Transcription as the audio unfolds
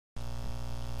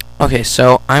Okay,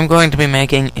 so I'm going to be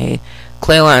making a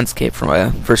clay landscape for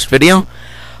my first video.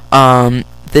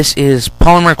 This is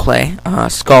Polymer clay,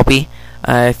 Sculpey.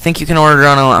 I think you can order it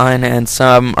online and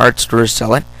some art stores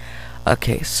sell it.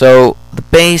 Okay, so the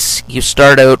base, you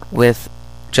start out with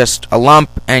just a lump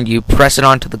and you press it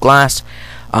onto the glass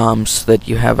so that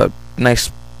you have a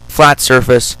nice flat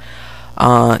surface.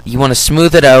 You want to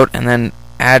smooth it out and then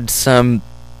add some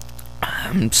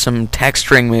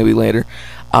texturing maybe later.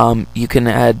 You can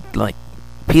add like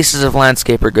pieces of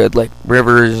landscape are good, like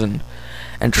rivers and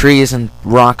trees and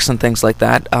rocks and things like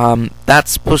that.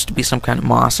 That's supposed to be some kind of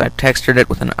moss. I textured it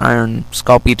with an iron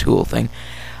Sculpey tool thing,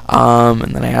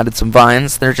 and then I added some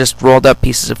vines. They're just rolled up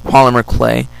pieces of polymer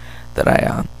clay that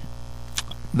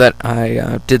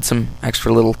I did some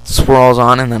extra little swirls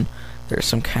on, and then there's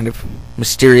some kind of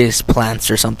mysterious plants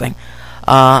or something.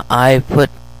 I put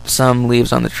some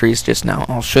leaves on the trees just now.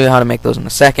 I'll show you how to make those in a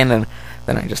second, and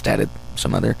then I just added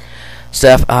some other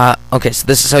stuff. Okay, so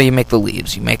this is how you make the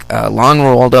leaves. You make a long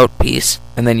rolled out piece,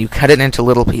 and then you cut it into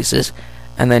little pieces,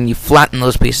 and then you flatten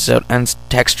those pieces out and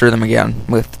texture them again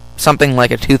with something like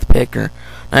a toothpick or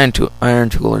iron tool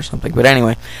or something. But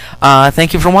anyway,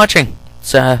 thank you for watching.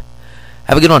 Have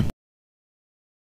a good one.